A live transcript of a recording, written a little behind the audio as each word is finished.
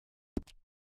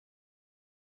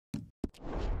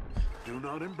Do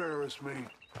not embarrass me.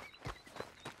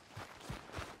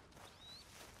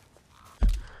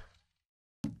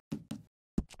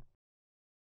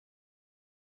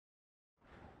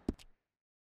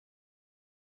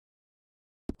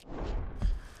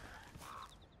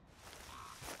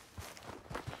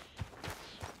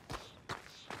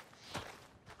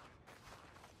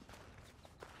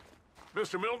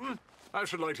 Mr. Milton, I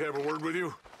should like to have a word with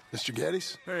you. Mr.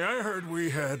 Geddes? Hey, I heard we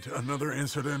had another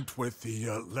incident with the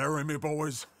Laramie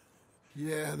boys.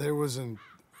 Yeah, there was an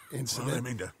incident. Well, I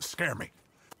mean to scare me.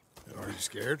 Are you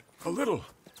scared? A little.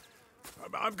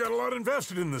 I've got a lot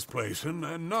invested in this place, and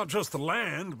not just the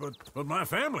land, but my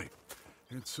family.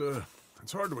 It's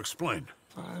hard to explain.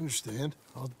 I understand.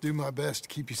 I'll do my best to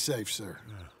keep you safe, sir.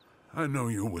 I know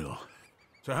you will.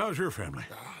 So how's your family?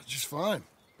 Just fine.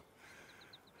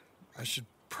 I should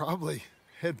probably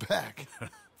head back.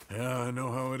 Yeah, I know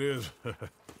how it is.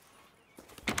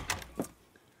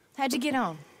 How'd you get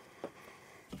on?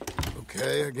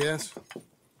 Okay, I guess.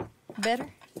 Better?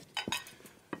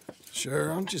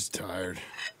 Sure, I'm just tired.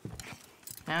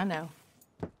 I know.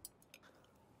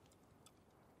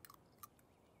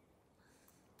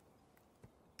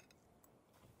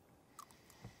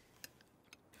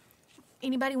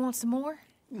 Anybody want some more?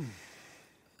 No,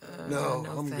 no,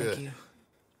 I'm thank good. you.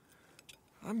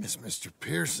 I miss Mr.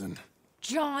 Pearson.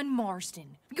 John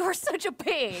Marston, you're such a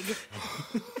pig.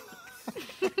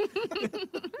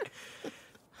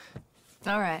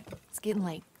 All right, it's getting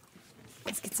late.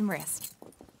 Let's get some rest.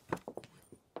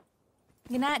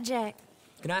 Good night, Jack.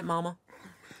 Good night, Mama.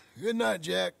 Good night,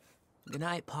 Jack. Good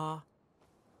night, Pa.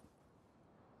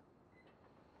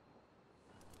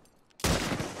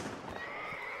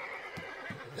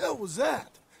 Hell was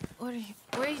that? What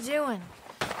are you doing?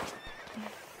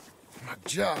 My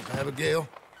job, Abigail.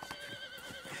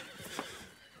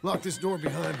 Lock this door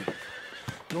behind me.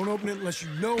 Don't open it unless you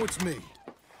know it's me.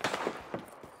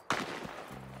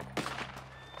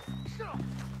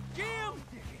 Jim!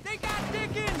 They got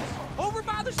Dickens! Over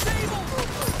by the stable!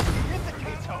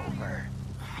 It's over.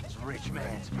 It's rich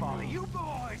man's folly. You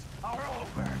boys are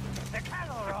over. The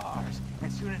cattle are ours.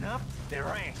 And soon enough, the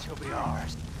ranch will be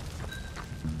ours.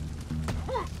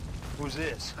 Who's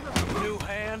this? New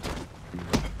hand?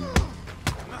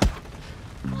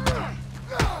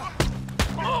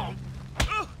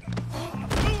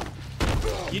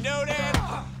 You know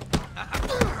that?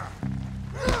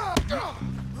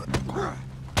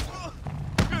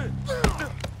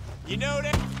 You know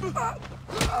that?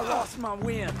 I lost my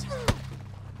wind.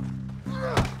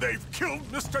 They've killed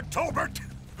Mr. Tolbert,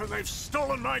 and they've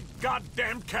stolen my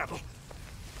goddamn cattle.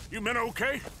 You men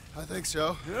okay? I think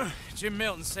so. Yeah? Jim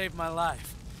Milton saved my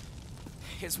life.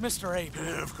 It's Mr. Abel.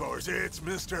 Yeah, of course, it's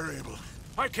Mr. Abel.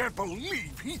 I can't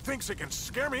believe he thinks he can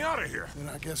scare me out of here. Then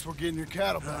I guess we're getting your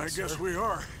cattle back, I guess sir. we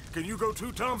are. Can you go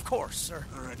too, Tom? Of course, sir.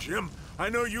 All right, Jim. I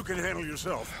know you can handle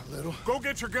yourself. A little. Go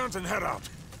get your guns and head out.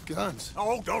 Guns?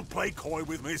 Oh, don't play coy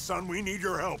with me, son. We need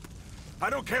your help. I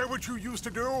don't care what you used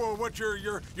to do or what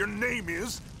your name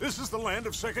is. This is the land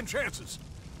of second chances.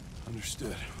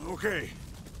 Understood. Okay.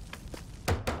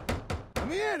 Let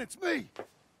me in, it's me!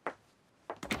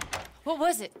 What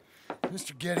was it?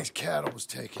 Mr. Geddes' cattle was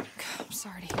taken. I'm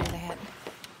sorry to hear that.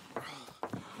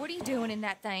 What are you doing in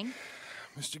that thing?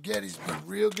 Mr. Geddes been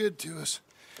real good to us.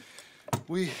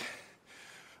 What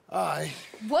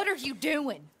are you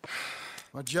doing?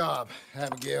 My job,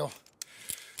 Abigail.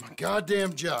 My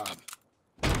goddamn job.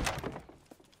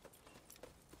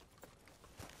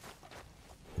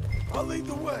 I'll lead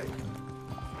the way.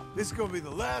 This is gonna be the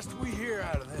last we hear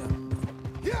out of them.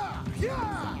 Yeah!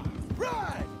 Yeah!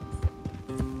 Right!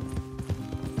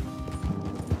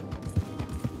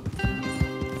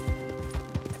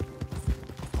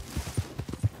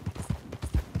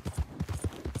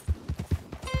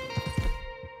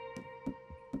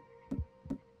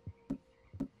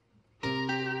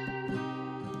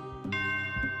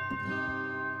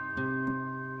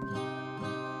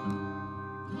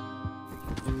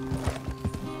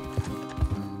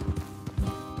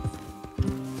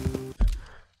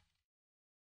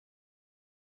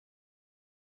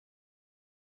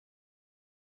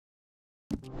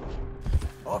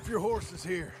 Off your horses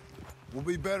here. We'll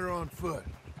be better on foot.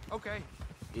 Okay,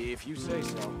 if you say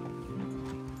so.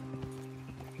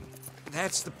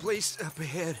 That's the place up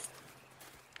ahead.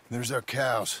 There's our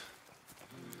cows.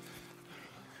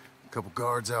 A couple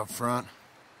guards out front.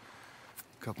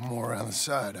 A couple more around the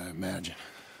side, I imagine.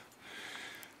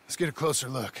 Let's get a closer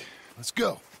look. Let's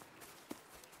go.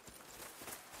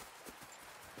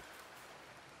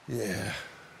 Yeah,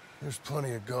 there's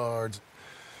plenty of guards.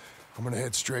 I'm gonna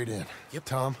head straight in. Yep.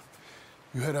 Tom,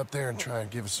 you head up there and try and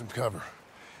give us some cover.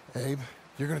 Abe,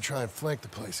 You're gonna try and flank the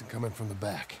place and come in from the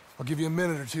back. I'll give you a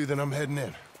minute or two, then I'm heading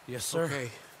in. Yes, sir. Okay.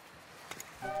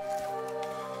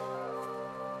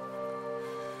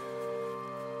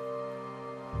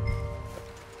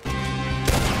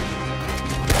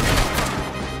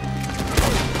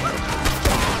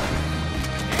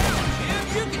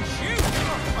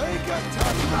 I ain't got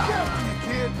time to look after you,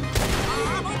 kid.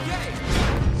 I'm okay.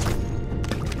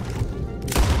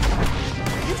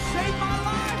 You saved my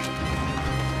life.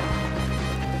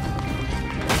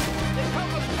 They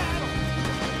come with cattle.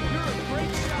 You're a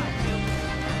great shot, Bill.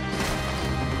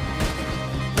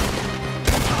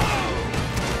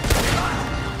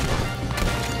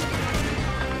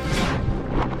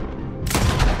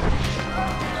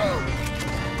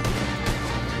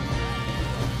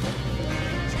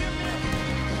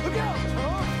 Look out,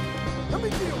 Tom! Let me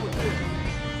deal with this.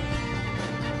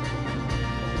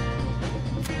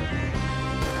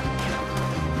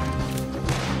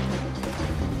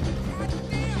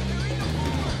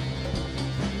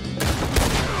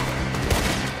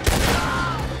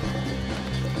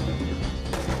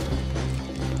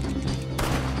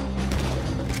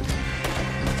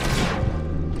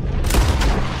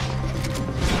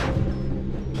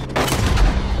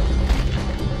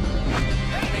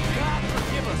 May God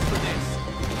forgive us for this.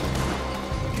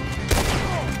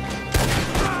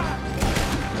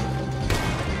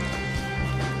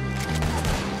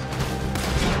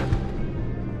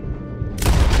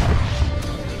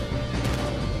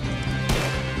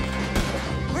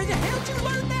 Where the hell did you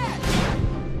learn that?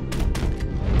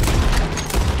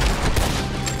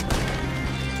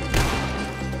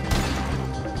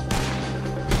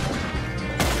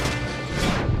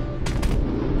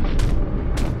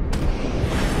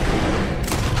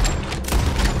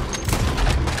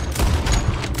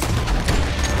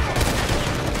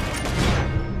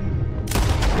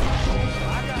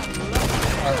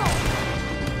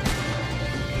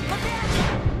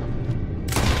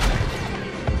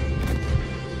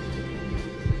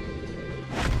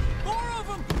 More of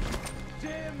them!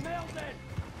 Jim Milton!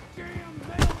 Jim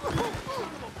Milton! Son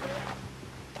of a bitch!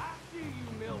 I see you,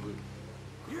 Milton.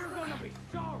 You're gonna be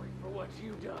sorry for what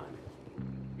you done.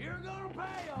 You're gonna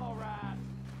pay, all right.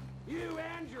 You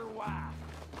and your wife.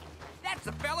 That's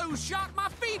the fellow who shot my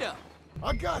feet up.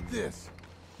 I got this.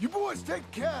 You boys take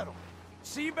cattle.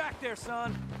 See you back there,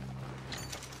 son.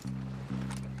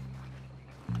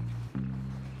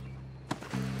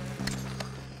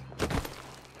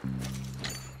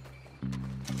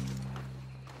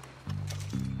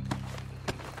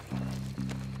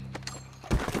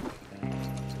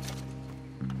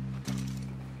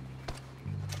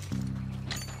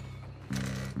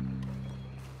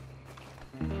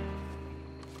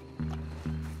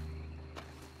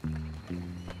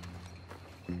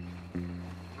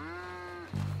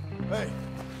 Hey!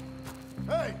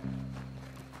 Hey!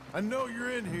 I know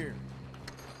you're in here.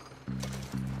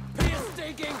 Piss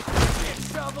digging, shit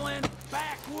shoveling,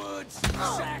 backwoods,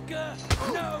 Saka,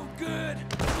 no good,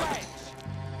 trash.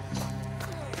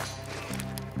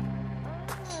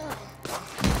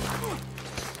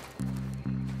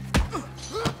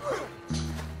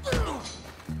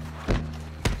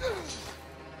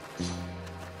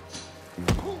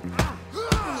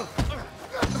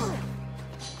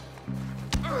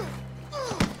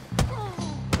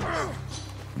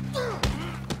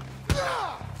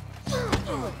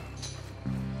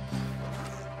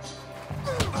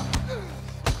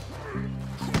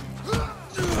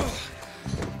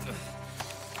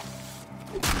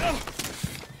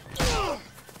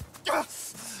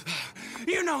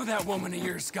 You know that woman of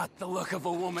yours got the look of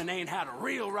a woman ain't had a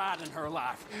real ride in her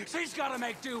life. She's gotta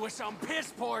make do with some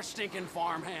piss-poor stinking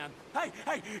farmhand. Hey,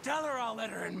 tell her I'll let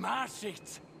her in my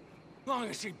sheets. Long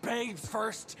as she bathes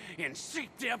first in sheep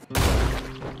dip.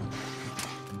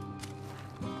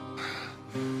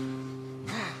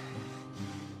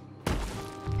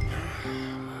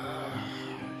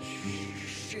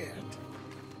 Shit.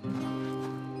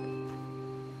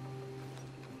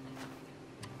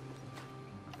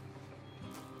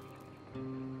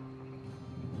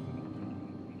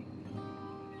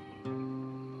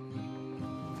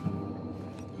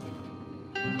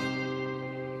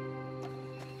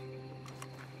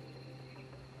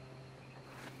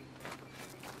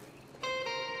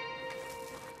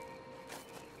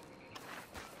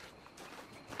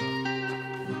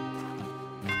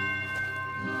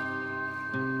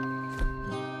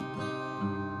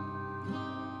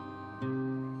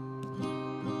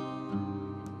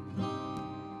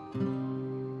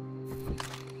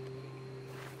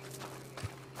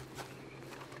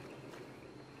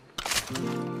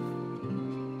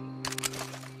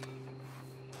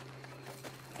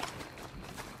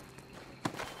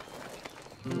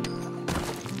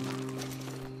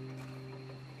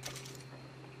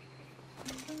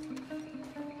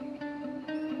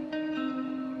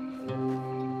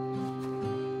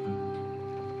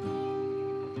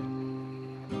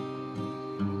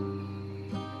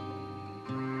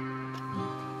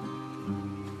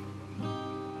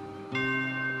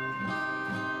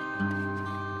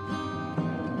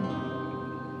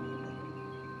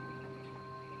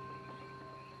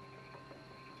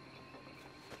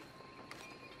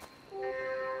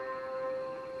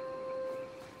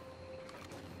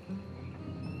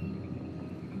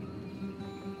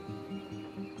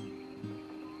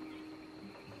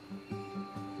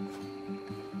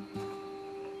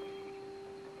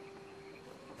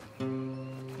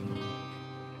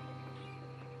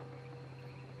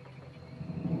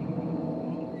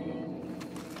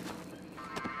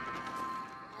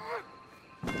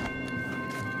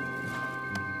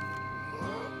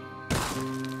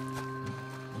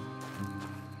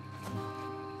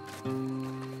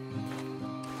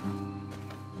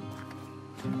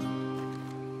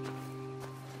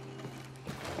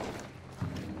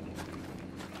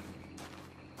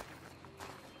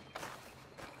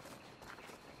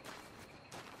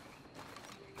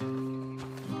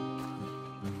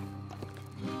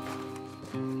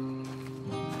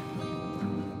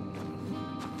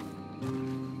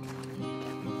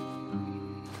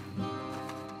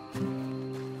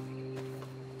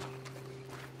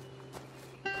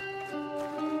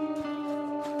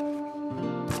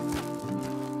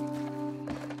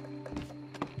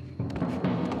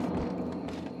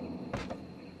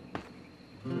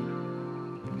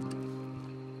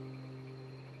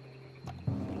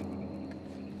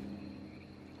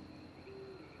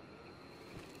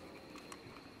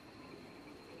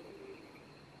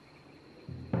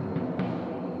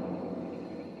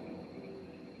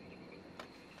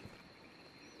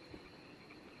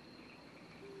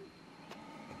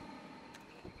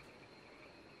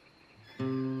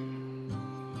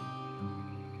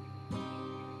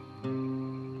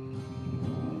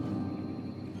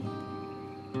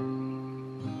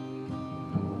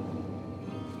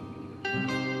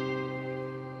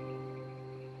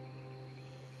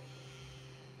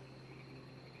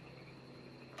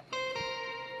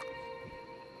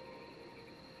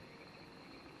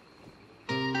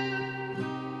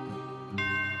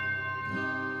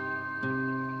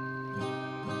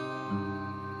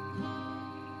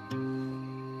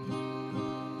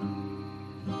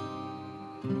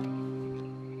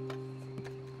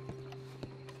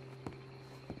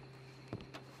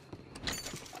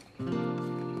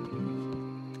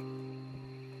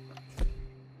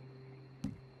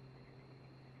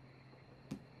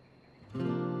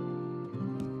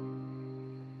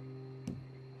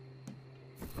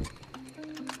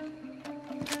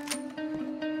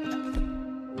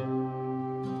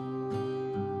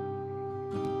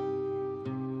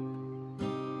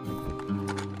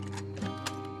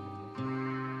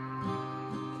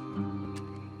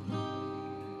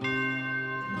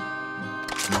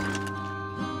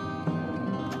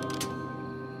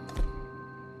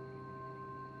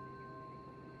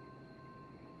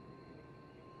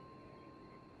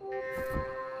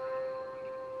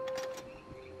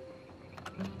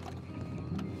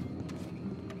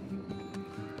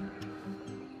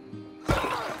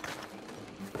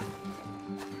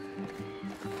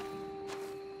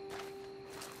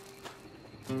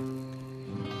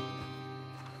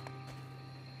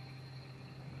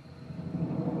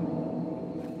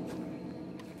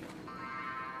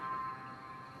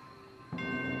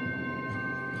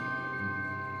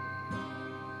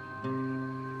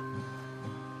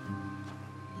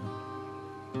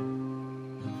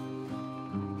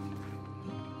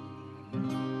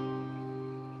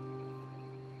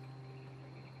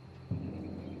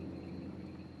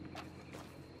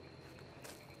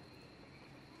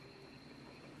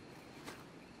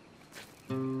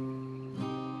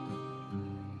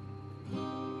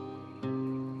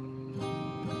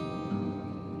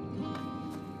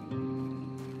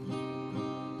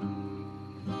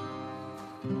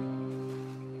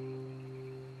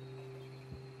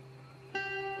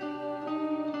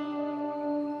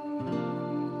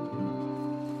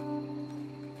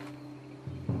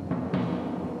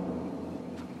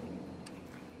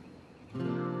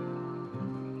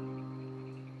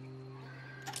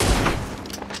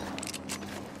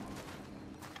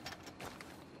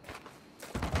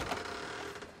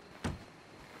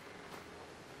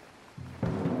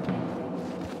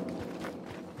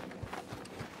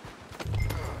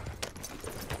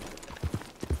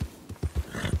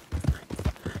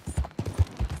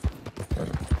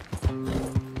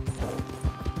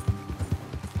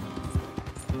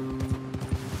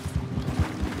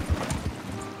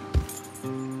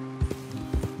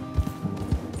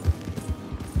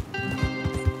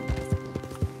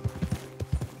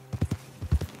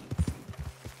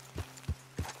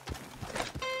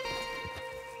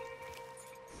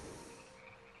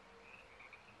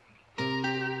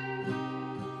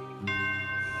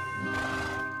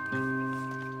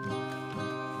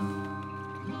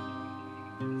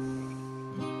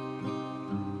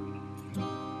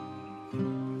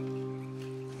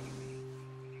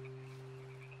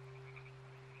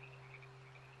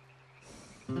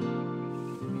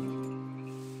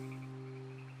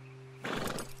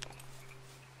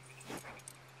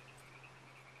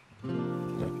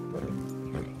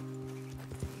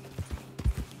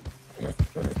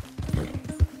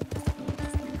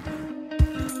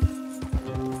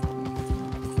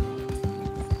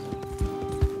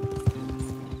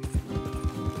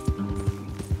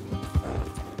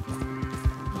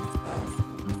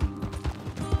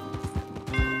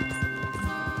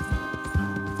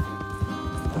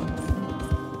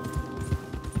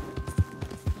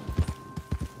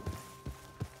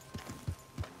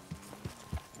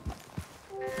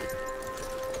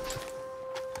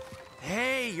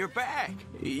 Hey, you're back.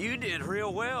 You did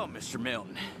real well, Mr.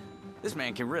 Milton. This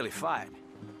man can really fight.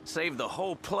 Saved the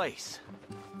whole place.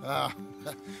 Ah,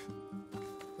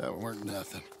 that weren't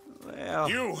nothing. Well...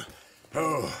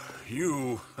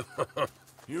 You,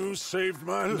 you saved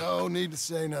my life. No need to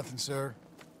say nothing, sir.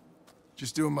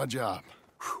 Just doing my job.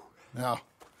 Now,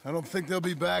 I don't think they'll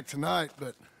be back tonight,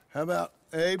 but how about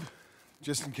Abe?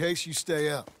 Just in case you stay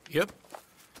up. Yep.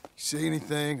 See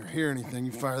anything or hear anything,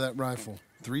 you fire that rifle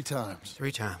 3 times.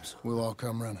 3 times. We'll all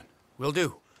come running. Will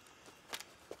do.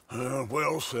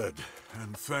 Well said.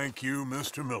 And thank you,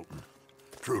 Mr. Milton.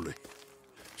 Truly.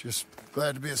 Just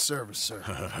glad to be of service, sir.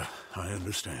 I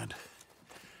understand.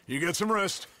 You get some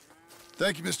rest.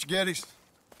 Thank you, Mr. Geddes.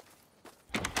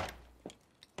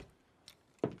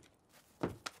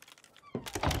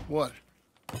 What?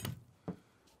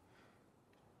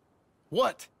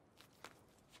 What?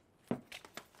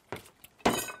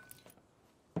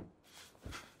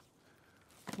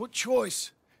 What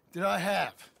choice did I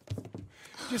have?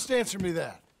 Just answer me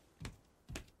that.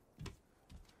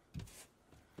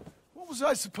 What was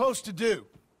I supposed to do?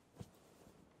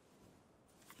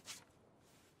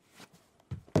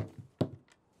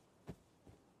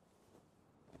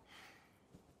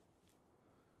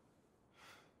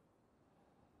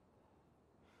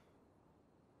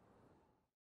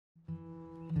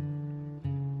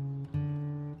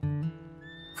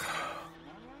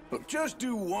 Look, just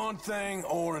do one thing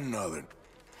or another.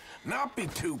 Not be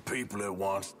 2 people at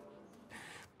once.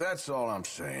 That's all I'm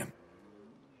saying.